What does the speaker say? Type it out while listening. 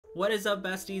What is up,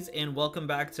 besties, and welcome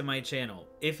back to my channel.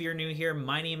 If you're new here,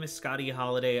 my name is Scotty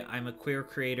Holiday. I'm a queer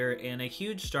creator and a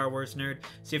huge Star Wars nerd,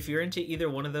 so if you're into either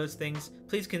one of those things,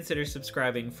 please consider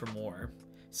subscribing for more.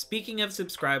 Speaking of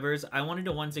subscribers, I wanted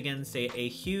to once again say a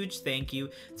huge thank you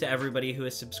to everybody who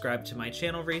has subscribed to my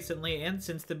channel recently and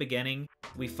since the beginning.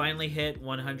 We finally hit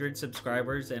 100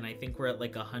 subscribers and I think we're at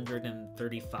like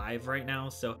 135 right now,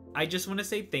 so I just want to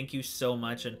say thank you so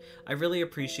much and I really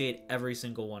appreciate every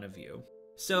single one of you.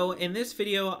 So in this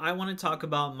video, I want to talk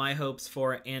about my hopes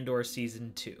for Andor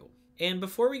Season 2. And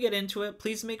before we get into it,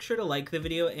 please make sure to like the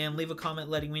video and leave a comment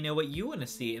letting me know what you want to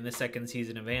see in the second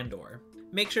season of Andor.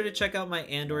 Make sure to check out my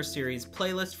Andor series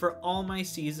playlist for all my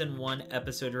Season 1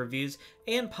 episode reviews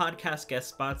and podcast guest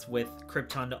spots with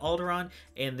Krypton to Alderaan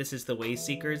and This is the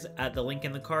Wayseekers at the link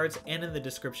in the cards and in the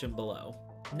description below.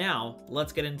 Now,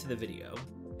 let's get into the video.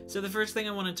 So the first thing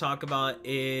I want to talk about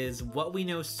is what we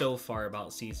know so far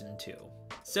about Season 2.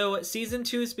 So Season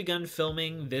 2 has begun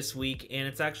filming this week and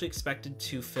it's actually expected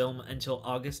to film until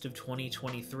August of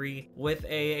 2023 with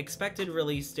a expected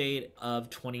release date of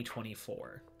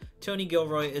 2024. Tony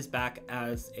Gilroy is back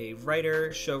as a writer,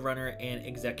 showrunner, and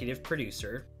executive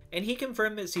producer, and he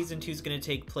confirmed that Season 2 is going to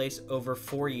take place over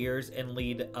 4 years and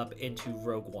lead up into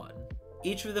Rogue One.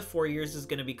 Each of the 4 years is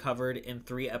going to be covered in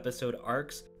 3 episode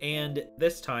arcs, and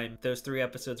this time, those 3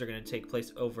 episodes are going to take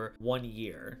place over 1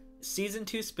 year. Season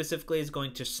 2 specifically is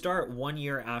going to start 1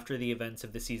 year after the events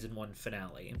of the Season 1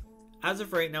 finale. As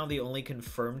of right now, the only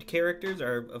confirmed characters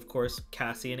are, of course,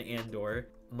 Cassian Andor,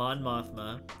 Mon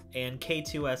Mothma, and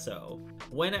K2SO.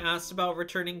 When asked about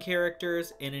returning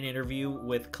characters in an interview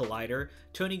with Collider,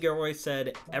 Tony Gilroy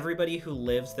said, "Everybody who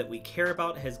lives that we care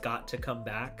about has got to come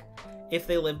back. If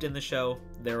they lived in the show,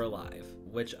 they're alive,"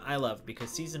 which I love because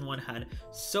Season 1 had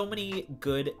so many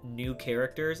good new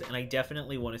characters and I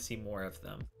definitely want to see more of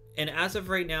them. And as of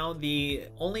right now, the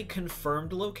only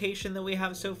confirmed location that we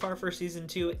have so far for Season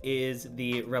 2 is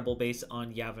the Rebel base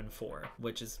on Yavin 4,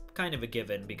 which is kind of a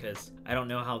given because I don't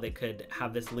know how they could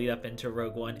have this lead up into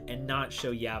Rogue One and not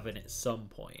show Yavin at some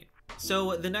point.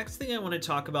 So the next thing I want to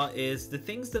talk about is the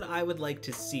things that I would like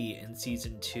to see in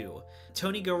Season 2.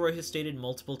 Tony Gilroy has stated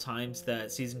multiple times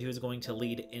that Season 2 is going to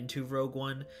lead into Rogue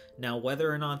One. Now,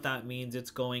 whether or not that means it's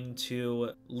going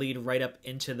to lead right up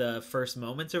into the first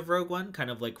moments of Rogue One, kind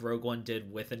of like Rogue One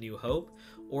did with A New Hope,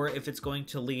 or if it's going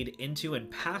to lead into and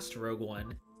past Rogue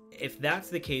One. If that's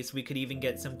the case, we could even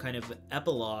get some kind of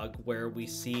epilogue where we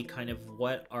see kind of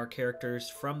what our characters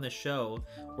from the show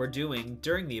were doing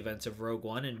during the events of Rogue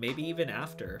One and maybe even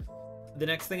after. The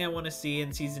next thing I want to see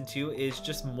in Season 2 is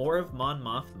just more of Mon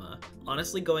Mothma.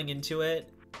 Honestly, going into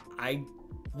it, I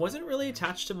wasn't really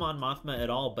attached to Mon Mothma at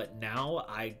all, but now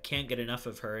I can't get enough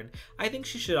of her, and I think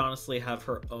she should honestly have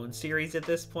her own series at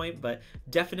this point, but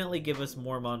definitely give us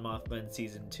more Mon Mothma in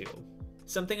Season 2.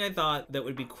 Something I thought that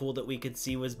would be cool that we could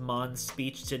see was Mon's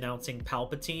speech denouncing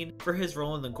Palpatine for his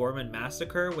role in the Gorman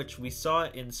Massacre, which we saw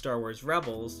in Star Wars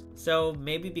Rebels, so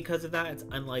maybe because of that it's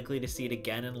unlikely to see it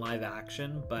again in live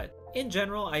action, but in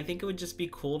general I think it would just be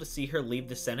cool to see her leave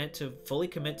the Senate to fully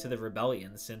commit to the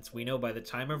rebellion, since we know by the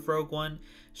time of Rogue One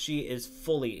she is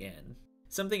fully in.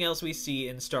 Something else we see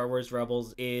in Star Wars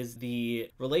Rebels is the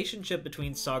relationship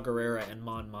between Saw Gerrera and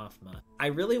Mon Mothma. I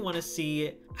really want to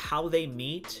see how they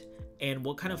meet and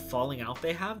what kind of falling out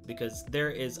they have, because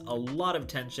there is a lot of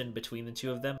tension between the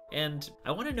two of them, and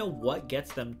I want to know what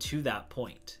gets them to that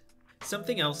point.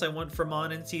 Something else I want for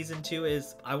Mon in Season 2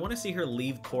 is I want to see her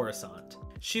leave Coruscant.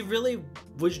 She really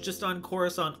was just on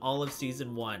Coruscant all of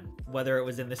Season 1, whether it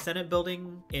was in the Senate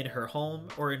building, in her home,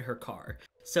 or in her car.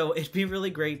 So it'd be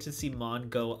really great to see Mon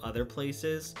go other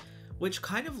places, which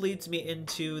kind of leads me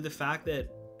into the fact that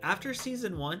after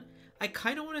Season 1, I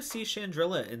kind of want to see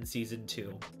Chandrila in Season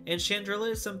 2. And Chandrila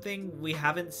is something we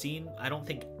haven't seen, I don't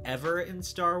think, ever in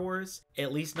Star Wars,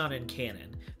 at least not in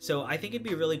canon. So I think it'd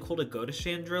be really cool to go to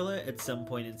Chandrila at some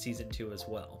point in Season 2 as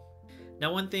well.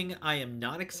 Now, one thing I am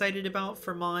not excited about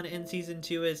for Mon in Season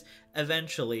 2 is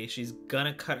eventually she's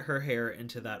gonna cut her hair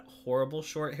into that horrible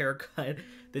short haircut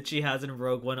that she has in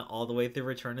Rogue One all the way through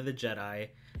Return of the Jedi.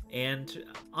 And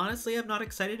honestly, I'm not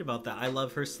excited about that. I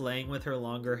love her slaying with her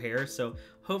longer hair, so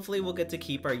hopefully we'll get to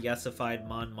keep our yesified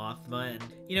Mon Mothma. And,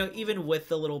 you know, even with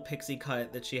the little pixie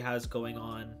cut that she has going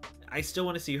on, I still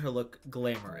want to see her look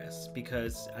glamorous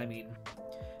because, I mean,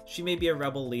 she may be a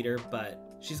rebel leader, but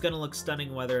she's gonna look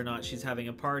stunning whether or not she's having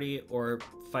a party or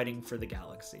fighting for the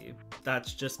galaxy.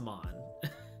 That's just Mon.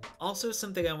 Also,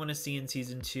 something I want to see in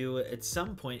season 2 at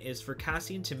some point is for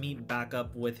Cassian to meet back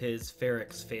up with his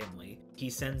Ferrex family. He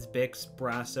sends Bix,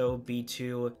 Brasso,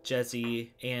 B2,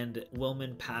 Jezzy, and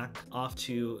Wilman Pack off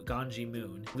to Ganji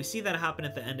Moon. We see that happen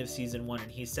at the end of season 1,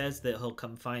 and he says that he'll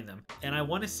come find them. And I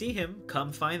want to see him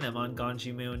come find them on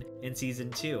Ganji Moon in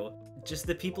season 2. Just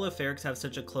the people of Ferrex have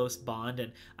such a close bond,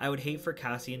 and I would hate for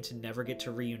Cassian to never get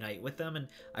to reunite with them, and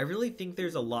I really think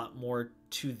there's a lot more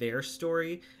to their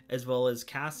story as well as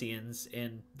Cassian's,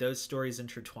 and those stories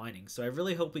intertwining. So I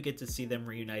really hope we get to see them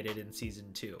reunited in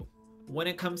season 2. When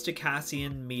it comes to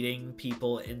Cassian meeting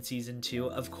people in season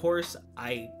 2, of course,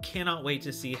 I cannot wait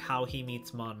to see how he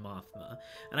meets Mon Mothma.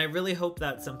 And I really hope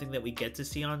that's something that we get to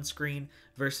see on screen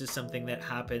versus something that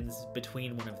happens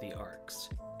between one of the arcs.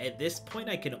 At this point,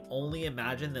 I can only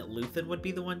imagine that Luthen would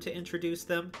be the one to introduce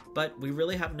them, but we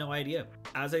really have no idea.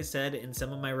 As I said in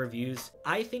some of my reviews,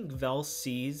 I think Vel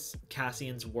sees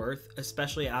Cassian's worth,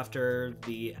 especially after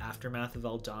the aftermath of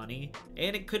Aldhani,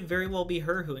 and it could very well be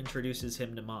her who introduces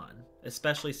him to Mon,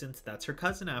 especially since that's her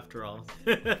cousin after all.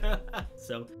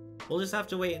 So we'll just have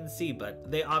to wait and see, but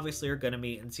they obviously are going to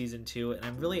meet in season 2, and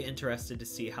I'm really interested to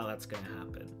see how that's going to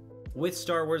happen. With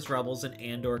Star Wars Rebels and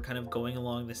Andor kind of going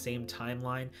along the same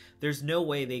timeline, there's no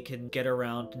way they can get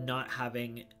around not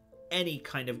having any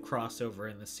kind of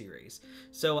crossover in the series.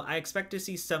 So I expect to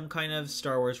see some kind of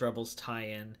Star Wars Rebels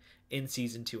tie-in in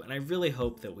season 2, and I really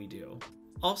hope that we do.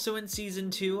 Also in season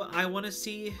 2, I want to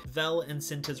see Vel and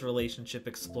Cinta's relationship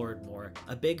explored more.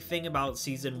 A big thing about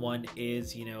season 1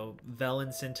 is, you know, Vel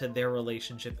and Cinta, their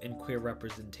relationship and queer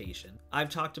representation. I've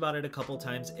talked about it a couple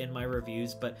times in my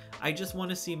reviews, but I just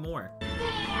want to see more.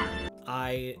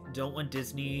 I don't want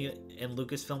Disney and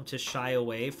Lucasfilm to shy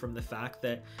away from the fact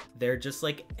that they're just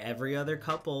like every other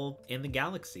couple in the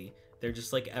galaxy. They're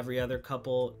just like every other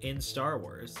couple in Star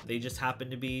Wars. They just happen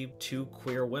to be two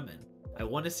queer women. I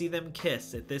want to see them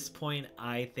kiss. At this point,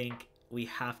 I think we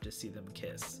have to see them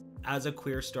kiss. As a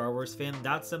queer Star Wars fan,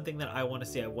 that's something that I want to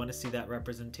see. I want to see that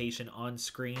representation on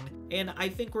screen, and I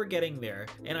think we're getting there.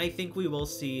 And I think we will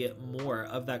see more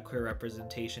of that queer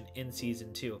representation in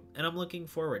season 2, and I'm looking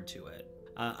forward to it.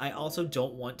 I also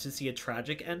don't want to see a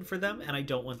tragic end for them, and I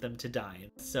don't want them to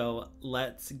die. So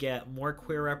let's get more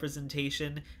queer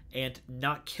representation and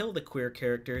not kill the queer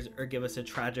characters or give us a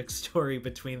tragic story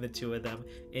between the two of them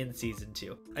in season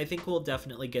 2. I think we'll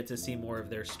definitely get to see more of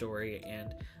their story,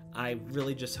 and I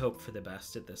really just hope for the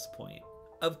best at this point.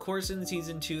 Of course, in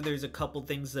season 2, there's a couple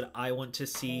things that I want to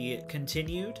see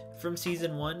continued from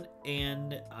season 1,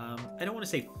 and I don't want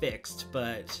to say fixed,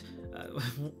 but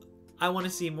I want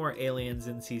to see more aliens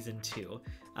in season 2.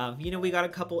 You know, we got a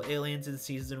couple aliens in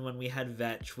season 1. We had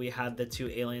Vetch, we had the 2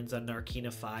 aliens on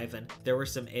Narkina 5, and there were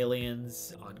some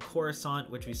aliens on Coruscant,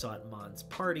 which we saw at Mon's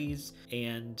parties,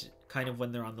 and kind of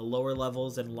when they're on the lower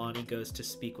levels and Lonnie goes to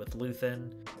speak with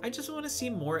Luthen. I just want to see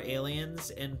more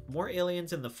aliens, and more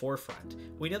aliens in the forefront.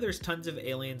 We know there's tons of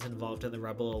aliens involved in the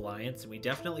Rebel Alliance, and we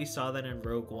definitely saw that in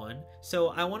Rogue One. So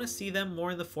I want to see them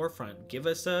more in the forefront. Give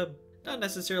us a, not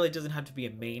necessarily doesn't have to be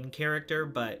a main character,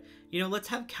 but, you know, let's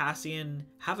have Cassian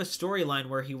have a storyline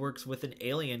where he works with an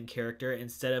alien character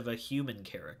instead of a human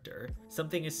character.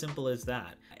 Something as simple as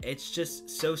that. It's just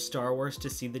so Star Wars to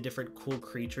see the different cool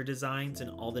creature designs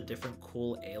and all the different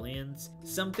cool aliens.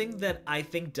 Something that I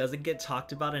think doesn't get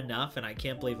talked about enough, and I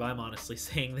can't believe I'm honestly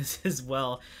saying this as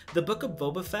well, the Book of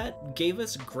Boba Fett gave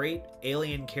us great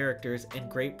alien characters and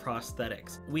great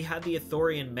prosthetics. We had the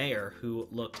Ithorian mayor who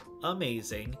looked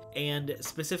amazing, and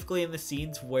specifically in the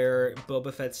scenes where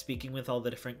Boba Fett's speaking with all the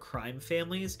different crime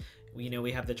families, you know,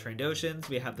 we have the Trandoshans,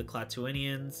 we have the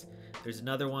Klatooinians, there's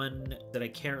another one that I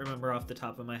can't remember off the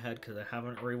top of my head because I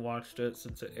haven't rewatched it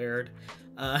since it aired.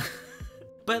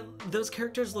 But those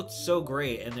characters looked so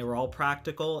great, and they were all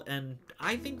practical, and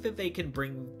I think that they can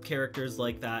bring characters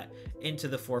like that into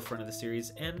the forefront of the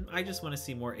series, and I just want to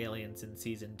see more aliens in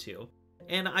season 2.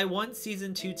 And I want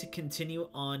season 2 to continue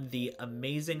on the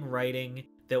amazing writing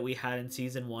that we had in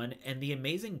season 1 and the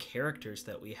amazing characters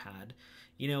that we had.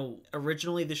 You know,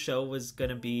 originally the show was going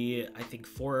to be, I think,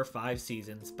 4 or 5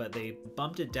 seasons, but they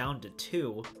bumped it down to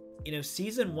 2. You know,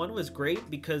 season 1 was great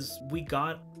because we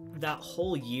got that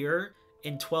whole year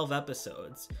in 12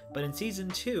 episodes. But in season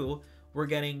 2, we're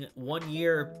getting 1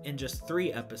 year in just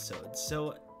 3 episodes.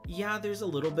 So yeah, there's a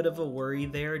little bit of a worry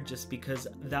there just because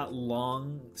that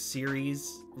long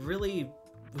series we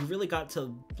really got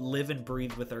to live and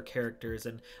breathe with our characters,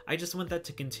 and I just want that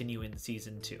to continue in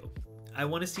season 2. I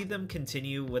want to see them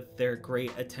continue with their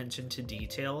great attention to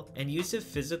detail and use of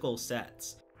physical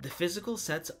sets. The physical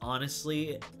sets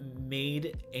honestly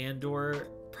made Andor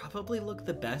probably look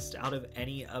the best out of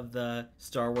any of the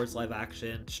Star Wars live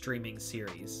action streaming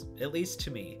series, at least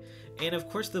to me. And of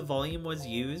course the volume was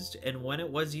used, and when it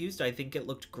was used, I think it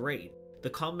looked great. The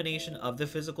combination of the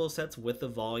physical sets with the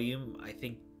volume, I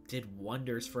think, did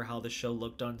wonders for how the show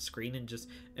looked on screen and just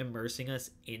immersing us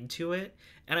into it,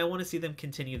 and I want to see them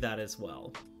continue that as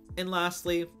well. And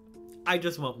lastly, I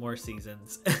just want more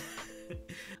seasons.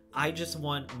 I just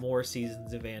want more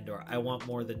seasons of Andor. I want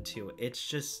more than 2. It's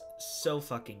just so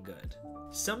fucking good.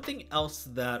 Something else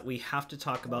that we have to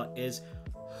talk about is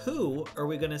who are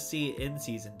we going to see in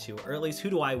season 2, or at least who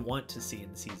do I want to see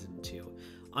in season 2?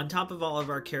 On top of all of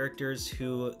our characters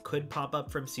who could pop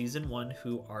up from season 1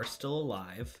 who are still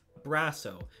alive: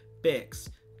 Brasso, Bix,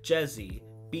 Jezzy,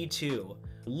 B2,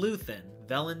 Luthen,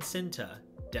 Velen Cinta,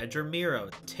 Dedra Miro,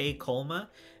 Tay Kolma,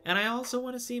 and I also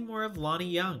want to see more of Lonnie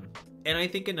Young. And I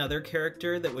think another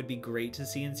character that would be great to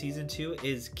see in season 2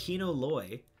 is Kino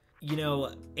Loy. You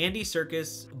know, Andy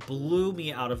Serkis blew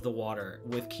me out of the water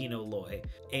with Kino Loy,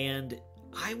 and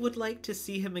I would like to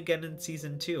see him again in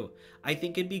season 2. I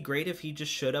think it'd be great if he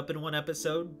just showed up in one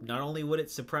episode. Not only would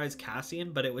it surprise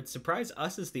Cassian, but it would surprise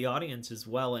us as the audience as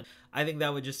well. And I think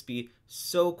that would just be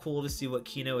so cool to see what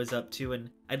Kino is up to. And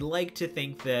I'd like to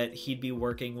think that he'd be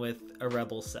working with a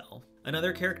rebel cell.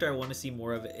 Another character I want to see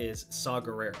more of is Saw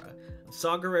Gerrera.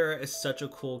 Saw Gerrera is such a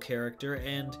cool character,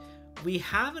 and we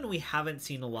haven't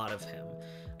seen a lot of him.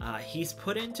 He's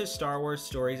put into Star Wars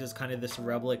stories as kind of this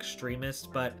rebel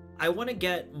extremist, but I want to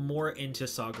get more into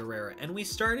Saw Gerrera, and we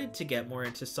started to get more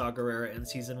into Saw Gerrera in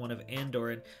season 1 of Andor,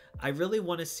 and I really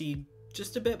want to see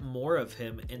just a bit more of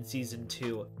him in season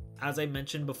 2. As I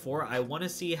mentioned before, I want to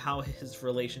see how his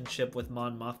relationship with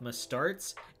Mon Mothma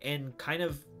starts and kind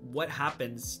of what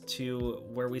happens to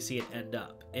where we see it end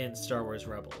up in Star Wars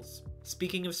Rebels.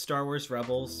 Speaking of Star Wars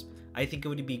Rebels, I think it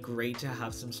would be great to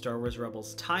have some Star Wars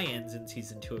Rebels tie-ins in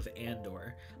season 2 of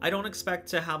Andor. I don't expect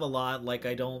to have a lot, like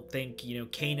I don't think,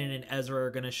 Kanan and Ezra are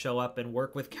going to show up and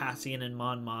work with Cassian and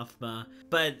Mon Mothma,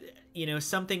 but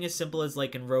something as simple as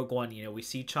like in Rogue One, we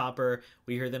see Chopper,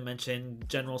 we hear them mention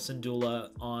General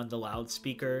Syndulla on the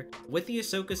loudspeaker. With the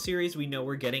Ahsoka series, we know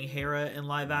we're getting Hera in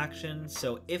live action,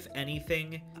 so if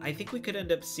anything, I think we could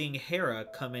end up seeing Hera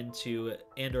come into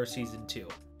Andor season 2.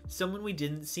 Someone we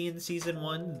didn't see in season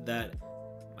 1 that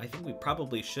I think we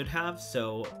probably should have,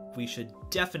 so we should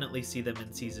definitely see them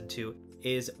in season 2,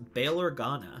 is Bail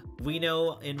Organa. We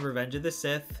know in Revenge of the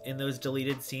Sith, in those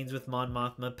deleted scenes with Mon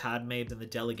Mothma, Padme, and the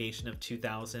delegation of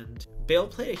 2000, Bail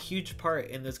played a huge part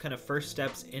in those kind of first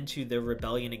steps into the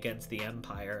rebellion against the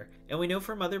Empire. And we know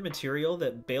from other material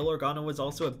that Bail Organa was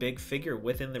also a big figure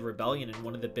within the rebellion and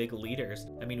one of the big leaders.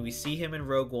 I mean, we see him in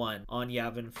Rogue One on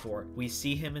Yavin 4. We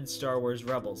see him in Star Wars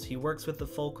Rebels. He works with the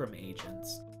Fulcrum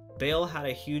agents. Bail had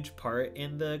a huge part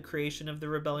in the creation of the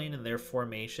rebellion and their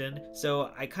formation, so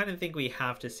I kind of think we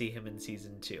have to see him in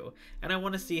season 2. And I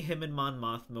want to see him and Mon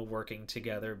Mothma working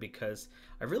together because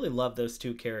I really love those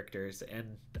two characters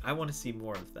and I want to see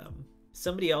more of them.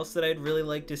 Somebody else that I'd really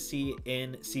like to see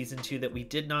in season 2 that we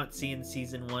did not see in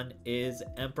season 1 is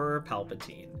Emperor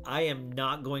Palpatine. I am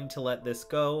not going to let this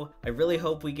go. I really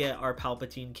hope we get our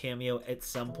Palpatine cameo at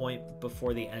some point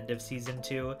before the end of season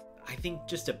 2. I think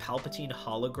just a Palpatine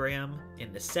hologram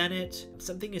in the Senate,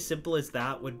 something as simple as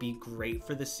that would be great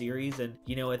for the series. And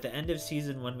at the end of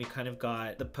season 1 we kind of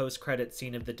got the post-credit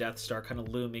scene of the Death Star kind of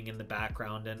looming in the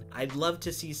background, and I'd love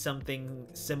to see something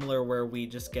similar where we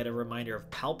just get a reminder of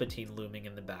Palpatine looming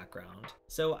in the background.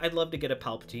 So I'd love to get a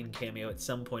Palpatine cameo at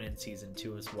some point in season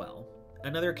 2 as well.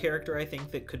 Another character I think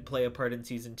that could play a part in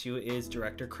season 2 is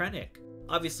Director Krennic.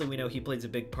 Obviously, we know he plays a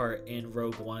big part in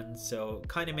Rogue One, so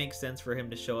kind of makes sense for him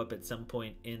to show up at some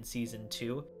point in season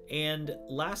 2. And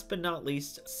last but not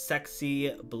least,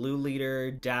 sexy blue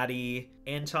leader daddy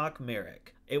Antok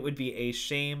Merrick. It would be a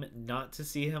shame not to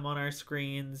see him on our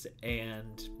screens,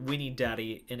 and we need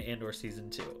daddy in Andor season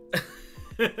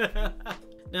 2.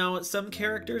 Now, some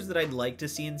characters that I'd like to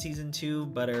see in season 2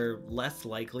 but are less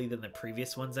likely than the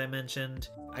previous ones I mentioned,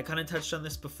 I kind of touched on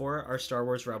this before, are Star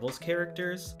Wars Rebels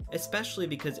characters, especially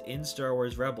because in Star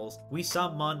Wars Rebels, we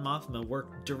saw Mon Mothma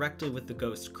work directly with the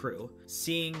Ghost crew.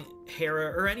 Seeing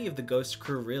Hera, or any of the Ghost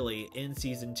crew really, in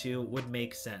season 2 would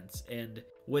make sense, and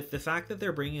with the fact that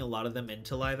they're bringing a lot of them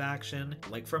into live action,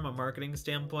 like from a marketing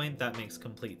standpoint, that makes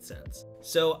complete sense.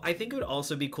 So I think it would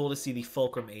also be cool to see the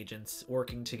Fulcrum agents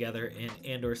working together in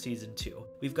Andor season 2.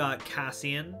 We've got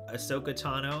Cassian, Ahsoka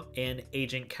Tano, and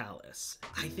Agent Kallus.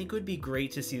 I think it would be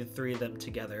great to see the three of them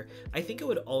together. I think it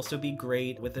would also be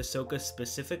great with Ahsoka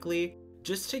specifically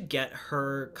just to get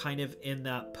her kind of in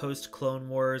that post-Clone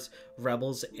Wars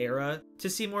Rebels era, to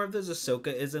see more of those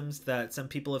Ahsoka-isms that some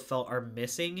people have felt are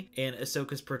missing in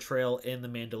Ahsoka's portrayal in The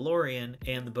Mandalorian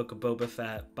and the Book of Boba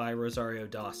Fett by Rosario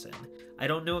Dawson. I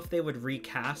don't know if they would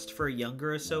recast for a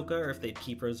younger Ahsoka or if they'd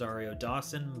keep Rosario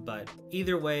Dawson, but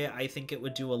either way, I think it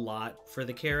would do a lot for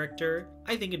the character.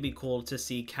 I think it'd be cool to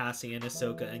see Cassian,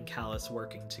 Ahsoka, and Kallus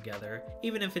working together,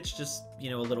 even if it's just, you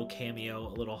know, a little cameo,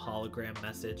 a little hologram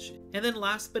message. And then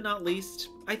last but not least,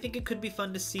 I think it could be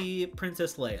fun to see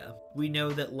Princess Leia. We know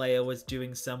that Leia was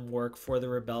doing some work for the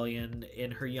Rebellion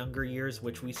in her younger years,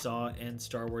 which we saw in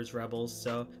Star Wars Rebels,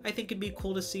 so I think it'd be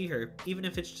cool to see her, even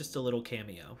if it's just a little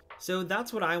cameo. So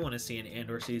that's what I want to see in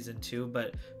Andor Season 2,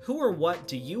 but who or what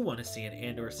do you want to see in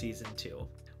Andor Season 2?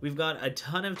 We've got a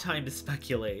ton of time to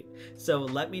speculate, so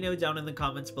let me know down in the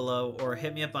comments below or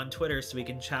hit me up on Twitter so we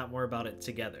can chat more about it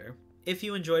together. If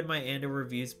you enjoyed my Andor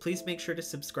reviews, please make sure to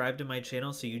subscribe to my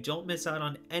channel so you don't miss out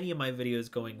on any of my videos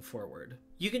going forward.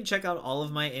 You can check out all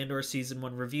of my Andor Season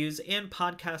 1 reviews and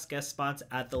podcast guest spots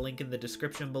at the link in the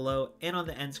description below and on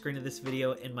the end screen of this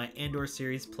video in my Andor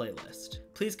series playlist.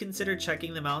 Please consider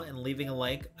checking them out and leaving a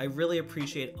like. I really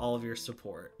appreciate all of your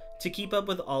support. To keep up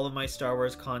with all of my Star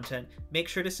Wars content, make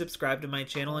sure to subscribe to my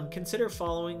channel and consider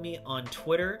following me on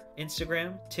Twitter,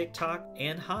 Instagram, TikTok,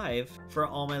 and Hive for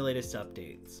all my latest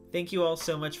updates. Thank you all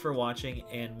so much for watching,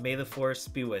 and may the Force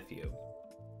be with you.